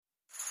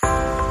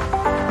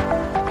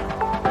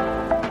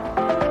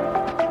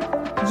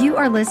You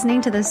are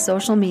listening to the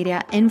Social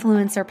Media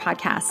Influencer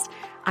Podcast.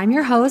 I'm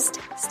your host,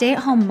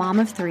 stay-at-home mom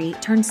of three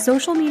turned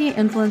social media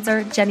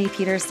influencer, Jenny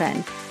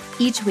Peterson.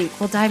 Each week,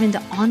 we'll dive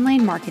into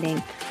online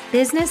marketing,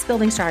 business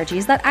building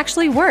strategies that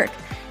actually work,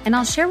 and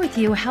I'll share with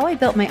you how I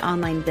built my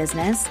online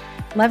business,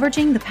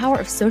 leveraging the power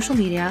of social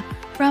media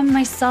from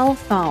my cell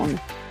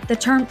phone. The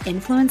term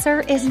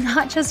influencer is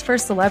not just for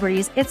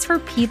celebrities, it's for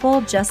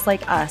people just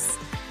like us.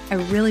 I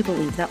really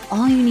believe that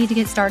all you need to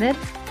get started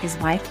is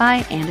Wi-Fi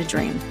and a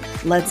dream.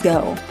 Let's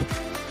go.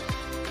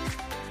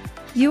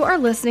 You are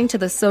listening to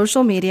the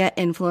Social Media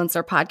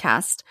Influencer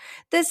Podcast.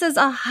 This is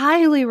a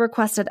highly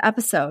requested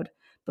episode.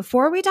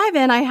 Before we dive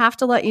in, I have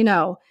to let you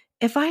know,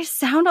 if I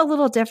sound a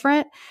little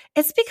different,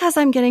 it's because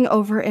I'm getting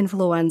over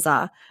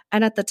influenza.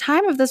 And at the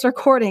time of this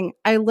recording,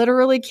 I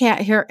literally can't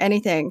hear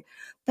anything.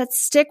 But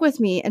stick with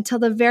me until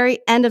the very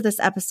end of this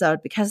episode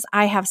because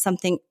I have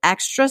something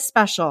extra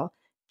special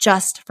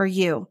just for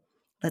you.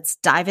 Let's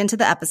dive into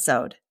the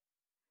episode.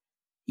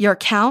 Your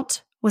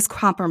account was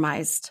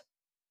compromised.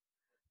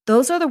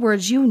 Those are the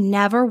words you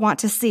never want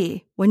to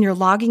see when you're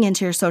logging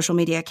into your social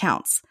media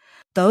accounts.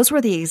 Those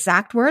were the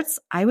exact words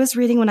I was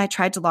reading when I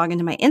tried to log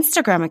into my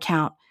Instagram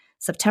account,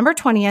 September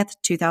 20th,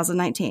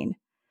 2019.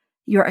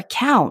 Your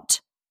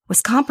account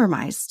was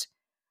compromised.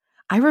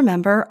 I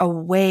remember a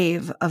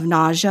wave of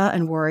nausea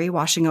and worry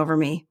washing over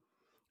me.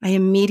 I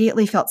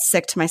immediately felt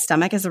sick to my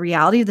stomach as the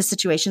reality of the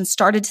situation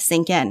started to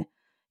sink in.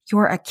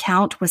 Your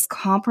account was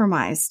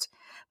compromised.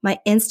 My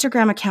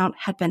Instagram account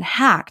had been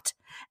hacked,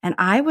 and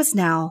I was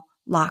now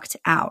locked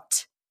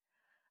out.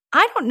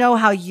 I don't know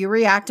how you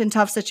react in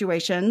tough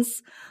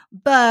situations,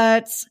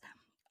 but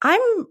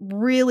I'm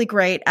really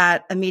great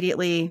at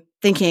immediately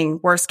thinking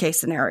worst case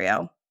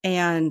scenario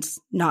and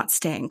not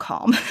staying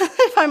calm.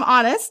 If I'm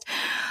honest,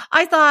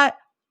 I thought,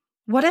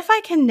 what if I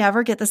can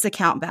never get this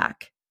account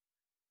back?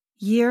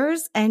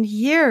 Years and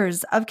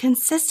years of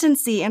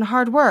consistency and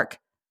hard work,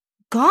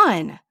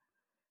 gone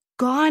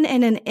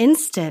in an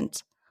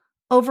instant.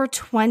 Over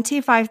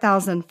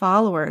 25,000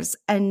 followers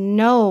and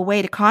no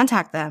way to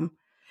contact them.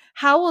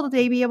 How will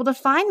they be able to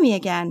find me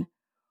again?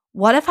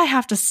 What if I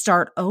have to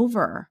start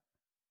over?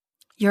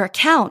 Your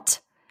account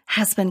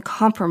has been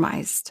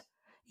compromised.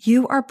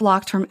 You are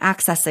blocked from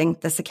accessing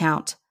this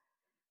account.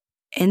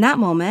 In that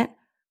moment,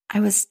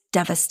 I was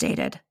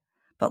devastated.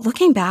 But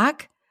looking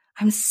back,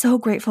 I'm so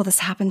grateful this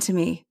happened to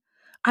me.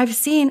 I've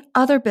seen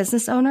other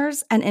business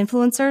owners and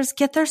influencers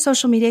get their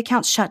social media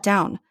accounts shut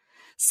down.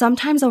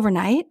 Sometimes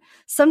overnight,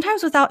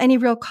 sometimes without any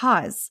real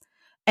cause.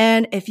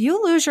 And if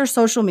you lose your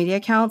social media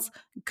accounts,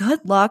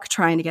 good luck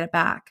trying to get it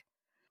back.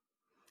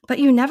 But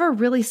you never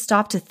really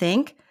stop to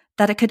think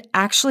that it could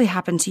actually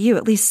happen to you.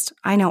 At least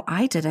I know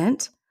I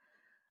didn't.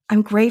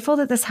 I'm grateful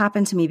that this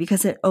happened to me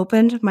because it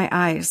opened my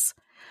eyes.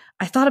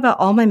 I thought about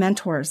all my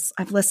mentors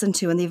I've listened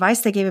to and the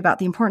advice they gave about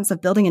the importance of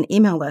building an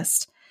email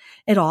list.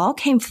 It all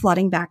came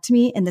flooding back to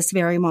me in this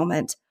very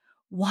moment.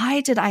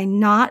 Why did I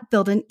not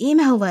build an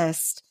email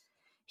list?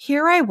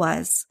 Here I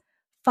was,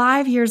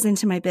 5 years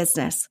into my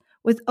business,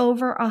 with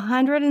over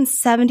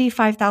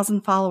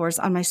 175,000 followers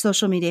on my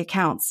social media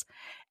accounts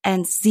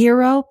and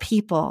 0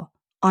 people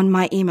on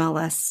my email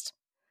list.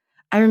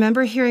 I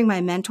remember hearing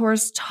my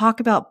mentors talk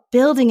about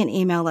building an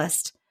email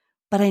list,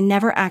 but I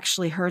never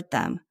actually heard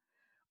them.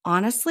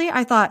 Honestly,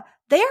 I thought,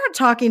 they aren't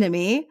talking to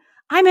me.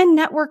 I'm in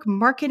network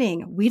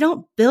marketing. We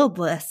don't build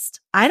lists.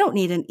 I don't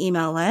need an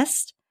email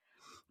list.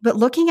 But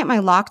looking at my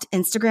locked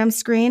Instagram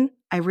screen,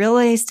 I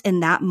realized in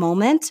that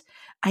moment,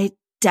 I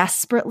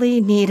desperately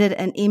needed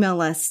an email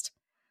list.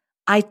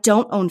 I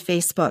don't own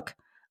Facebook.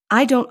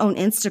 I don't own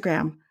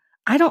Instagram.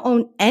 I don't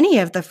own any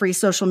of the free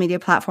social media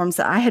platforms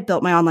that I had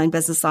built my online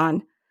business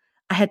on.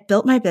 I had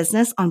built my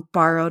business on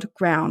borrowed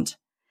ground.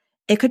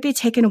 It could be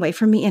taken away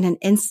from me in an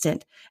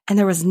instant, and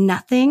there was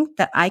nothing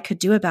that I could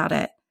do about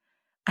it.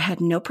 I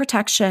had no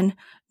protection,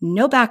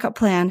 no backup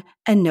plan,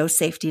 and no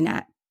safety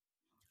net.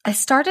 I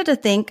started to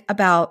think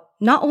about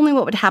not only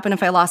what would happen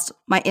if I lost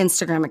my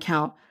Instagram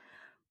account,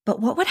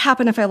 but what would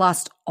happen if I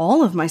lost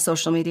all of my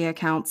social media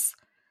accounts?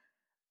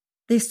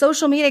 These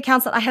social media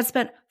accounts that I had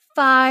spent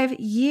 5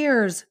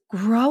 years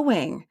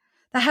growing,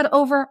 that had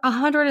over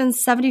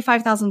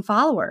 175,000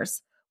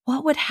 followers.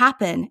 What would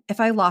happen if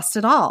I lost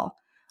it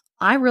all?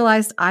 I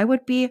realized I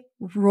would be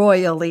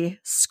royally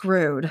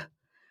screwed.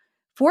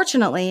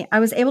 Fortunately,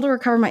 I was able to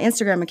recover my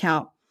Instagram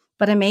account,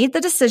 but I made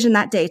the decision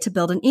that day to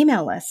build an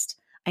email list.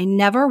 I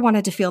never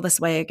wanted to feel this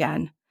way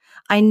again.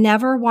 I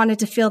never wanted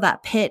to feel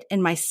that pit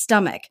in my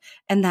stomach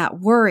and that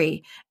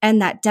worry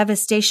and that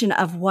devastation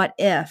of what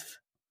if.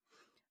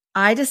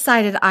 I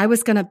decided I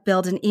was going to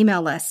build an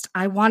email list.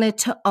 I wanted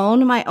to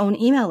own my own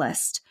email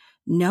list.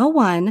 No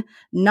one,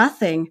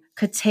 nothing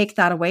could take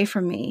that away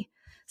from me.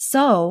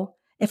 So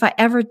if I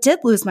ever did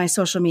lose my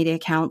social media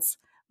accounts,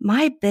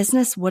 my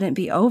business wouldn't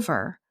be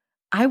over.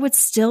 I would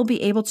still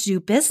be able to do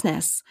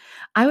business.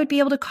 I would be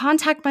able to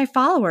contact my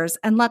followers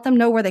and let them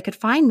know where they could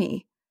find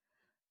me.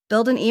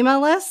 Build an email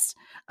list?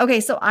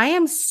 Okay, so I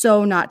am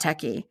so not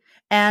techie.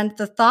 And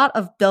the thought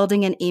of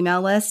building an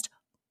email list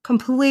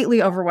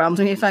completely overwhelmed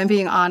me, if I'm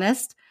being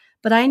honest.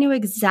 but I knew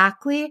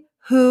exactly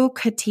who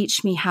could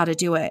teach me how to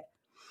do it.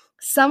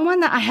 Someone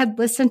that I had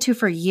listened to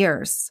for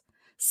years,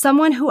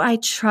 someone who I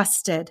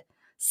trusted,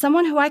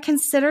 someone who I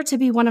consider to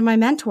be one of my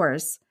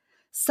mentors,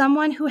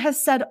 someone who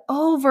has said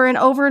over and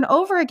over and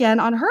over again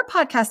on her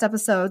podcast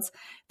episodes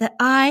that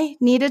I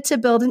needed to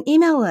build an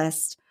email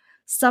list,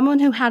 someone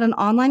who had an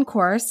online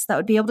course that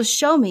would be able to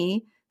show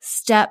me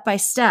step by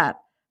step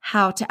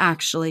how to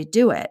actually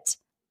do it.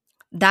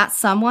 That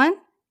someone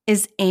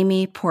is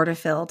Amy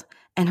Porterfield,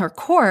 and her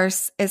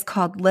course is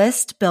called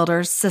List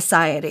Builders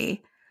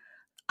Society.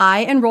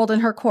 I enrolled in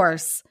her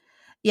course.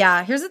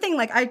 Yeah, here's the thing.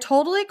 I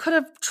totally could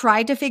have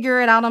tried to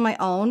figure it out on my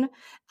own.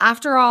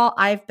 After all,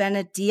 I've been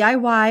a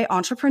DIY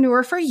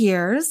entrepreneur for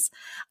years.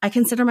 I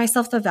consider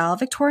myself the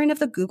valedictorian of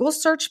the Google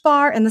search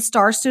bar and the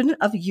star student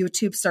of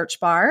YouTube search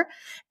bar.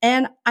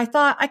 And I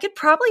thought I could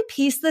probably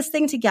piece this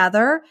thing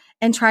together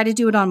and try to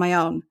do it on my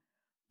own.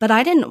 But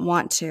I didn't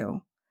want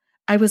to.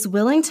 I was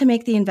willing to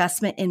make the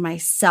investment in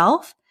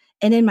myself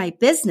and in my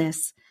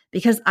business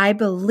because I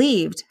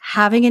believed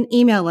having an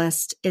email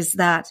list is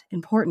that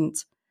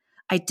important.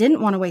 I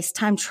didn't want to waste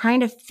time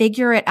trying to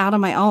figure it out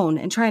on my own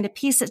and trying to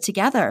piece it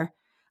together.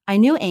 I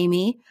knew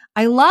Amy,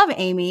 I love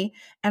Amy,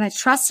 and I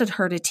trusted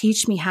her to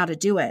teach me how to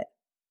do it.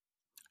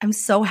 I'm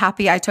so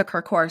happy I took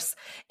her course.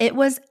 It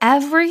was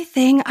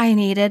everything I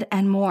needed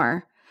and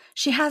more.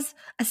 She has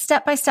a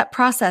step-by-step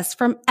process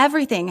from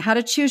everything, how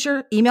to choose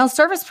your email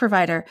service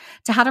provider,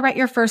 to how to write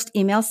your first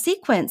email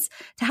sequence,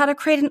 to how to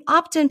create an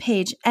opt-in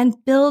page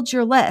and build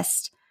your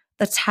list.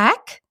 The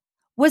tech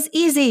was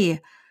easy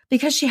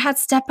because she had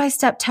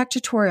step-by-step tech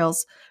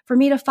tutorials for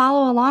me to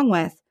follow along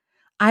with.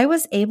 I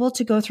was able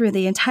to go through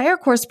the entire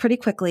course pretty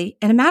quickly,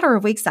 in a matter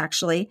of weeks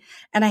actually,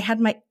 and I had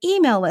my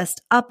email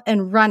list up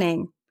and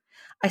running.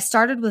 I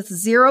started with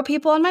 0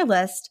 people on my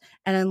list,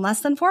 and in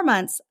less than 4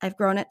 months, I've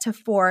grown it to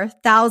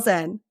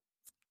 4,000.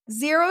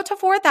 0 to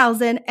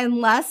 4,000 in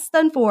less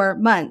than 4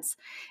 months.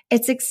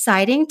 It's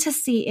exciting to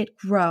see it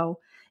grow.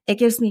 It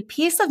gives me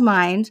peace of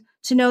mind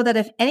to know that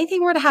if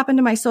anything were to happen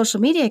to my social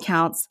media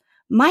accounts,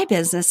 my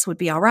business would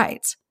be all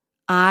right.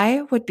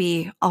 I would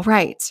be all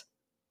right.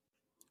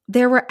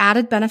 There were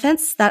added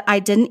benefits that I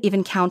didn't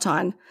even count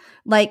on,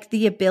 like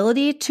the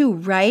ability to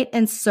write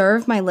and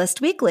serve my list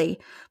weekly,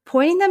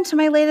 pointing them to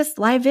my latest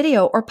live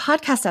video or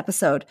podcast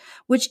episode,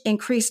 which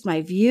increased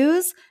my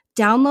views,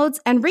 downloads,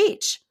 and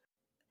reach.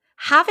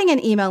 Having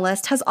an email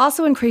list has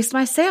also increased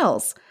my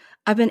sales.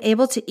 I've been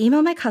able to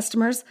email my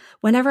customers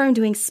whenever I'm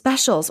doing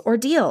specials or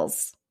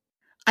deals.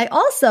 I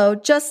also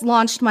just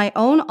launched my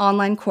own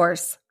online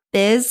course,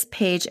 Biz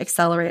Page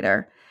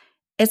Accelerator.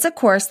 It's a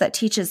course that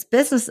teaches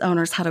business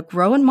owners how to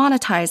grow and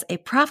monetize a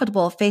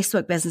profitable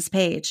Facebook business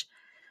page.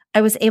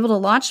 I was able to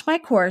launch my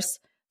course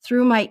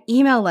through my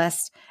email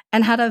list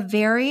and had a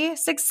very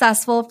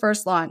successful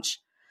first launch.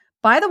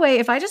 By the way,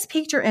 if I just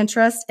piqued your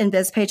interest in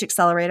Biz Page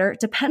Accelerator,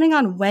 depending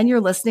on when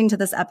you're listening to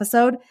this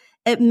episode,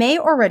 it may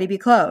already be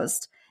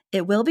closed.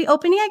 It will be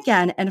opening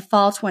again in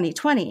fall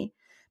 2020,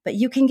 but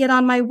you can get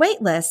on my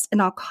wait list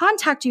and I'll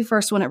contact you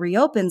first when it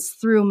reopens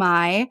through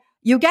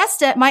you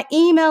guessed it, my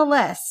email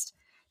list.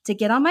 To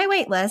get on my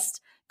wait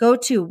list, go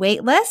to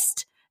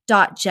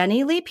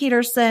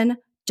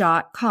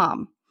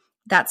waitlist.jennyleepeterson.com.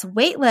 That's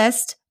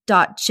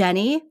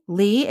waitlist.jenny,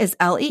 Lee is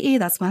Lee,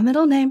 that's my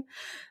middle name,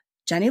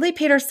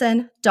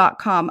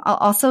 jennyleepeterson.com. I'll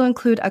also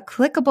include a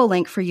clickable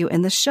link for you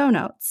in the show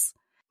notes.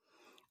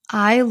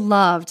 I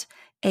loved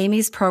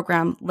Amy's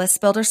program, List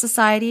Builder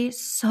Society,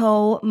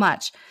 so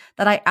much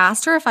that I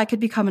asked her if I could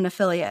become an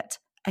affiliate.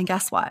 And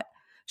guess what?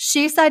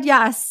 She said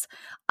yes.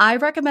 I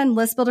recommend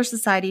List Builder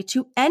Society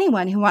to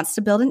anyone who wants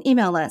to build an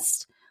email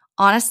list.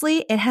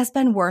 Honestly, it has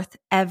been worth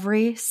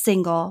every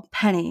single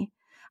penny.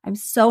 I'm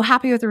so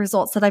happy with the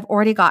results that I've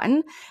already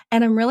gotten,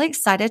 and I'm really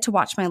excited to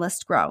watch my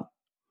list grow.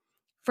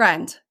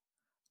 Friend,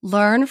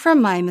 learn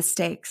from my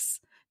mistakes.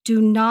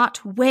 Do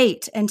not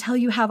wait until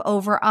you have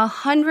over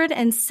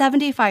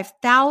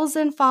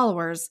 175,000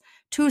 followers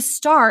to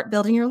start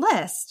building your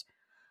list.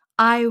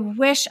 I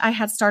wish I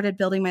had started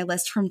building my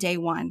list from day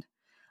one.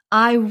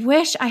 I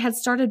wish I had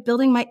started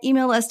building my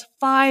email list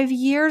 5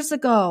 years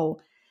ago.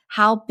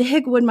 How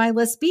big would my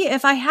list be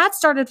if I had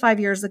started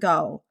 5 years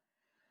ago?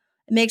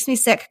 It makes me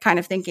sick kind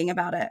of thinking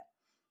about it.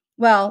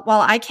 Well,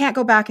 while I can't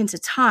go back into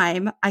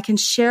time, I can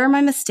share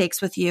my mistakes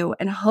with you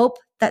and hope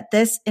that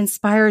this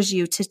inspires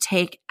you to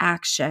take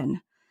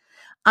action.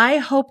 I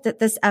hope that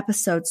this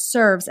episode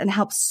serves and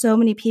helps so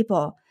many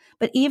people.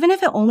 But even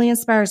if it only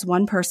inspires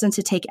one person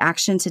to take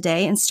action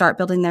today and start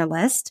building their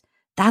list,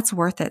 that's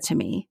worth it to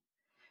me.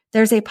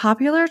 There's a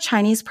popular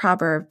Chinese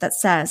proverb that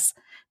says,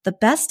 the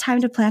best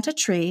time to plant a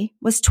tree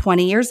was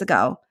 20 years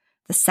ago.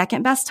 The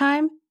second best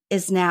time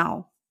is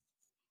now.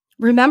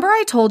 Remember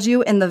I told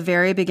you in the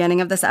very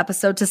beginning of this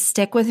episode to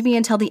stick with me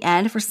until the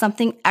end for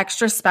something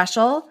extra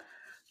special?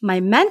 My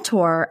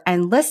mentor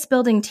and list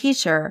building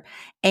teacher,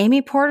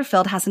 Amy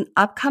Porterfield, has an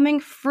upcoming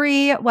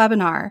free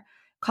webinar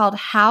called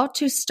How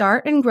to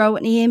Start and Grow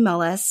an Email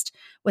List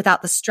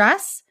Without the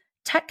Stress,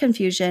 Tech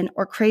Confusion,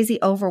 or Crazy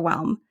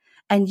Overwhelm.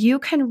 and you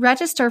can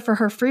register for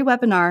her free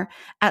webinar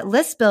at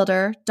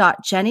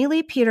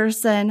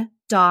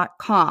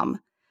listbuilder.jennyleepeterson.com.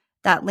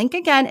 That link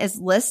again is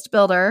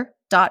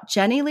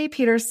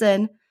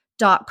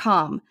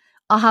listbuilder.jennyleepeterson.com.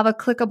 I'll have a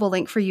clickable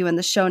link for you in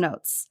the show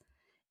notes.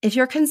 If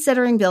you're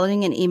considering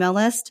building an email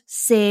list,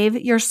 save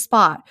your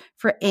spot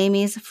for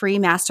Amy's free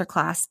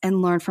masterclass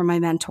and learn from my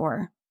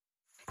mentor.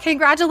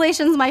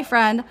 Congratulations, my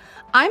friend.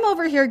 I'm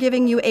over here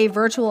giving you a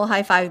virtual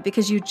high five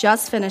because you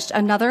just finished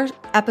another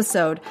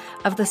episode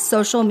of The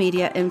Social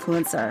Media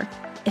Influencer.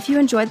 If you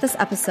enjoyed this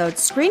episode,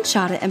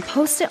 screenshot it and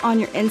post it on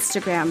your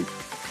Instagram.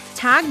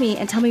 Tag me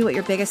and tell me what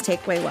your biggest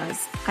takeaway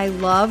was. I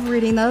love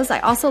reading those. I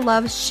also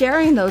love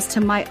sharing those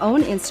to my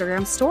own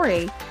Instagram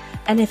story.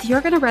 And if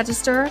you're going to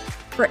register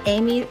for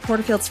Amy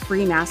Porterfield's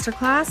free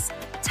masterclass,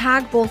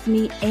 tag both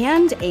me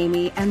and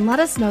Amy and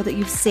let us know that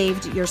you've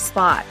saved your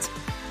spot.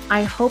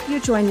 I hope you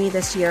join me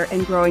this year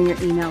in growing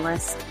your email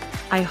list.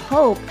 I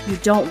hope you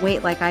don't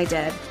wait like I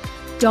did.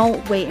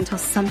 Don't wait until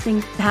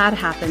something bad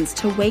happens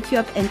to wake you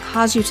up and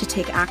cause you to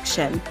take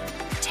action.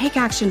 Take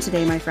action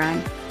today, my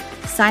friend.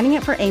 Signing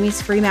up for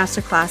Amy's free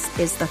masterclass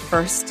is the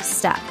first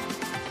step.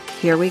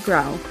 Here we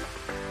grow.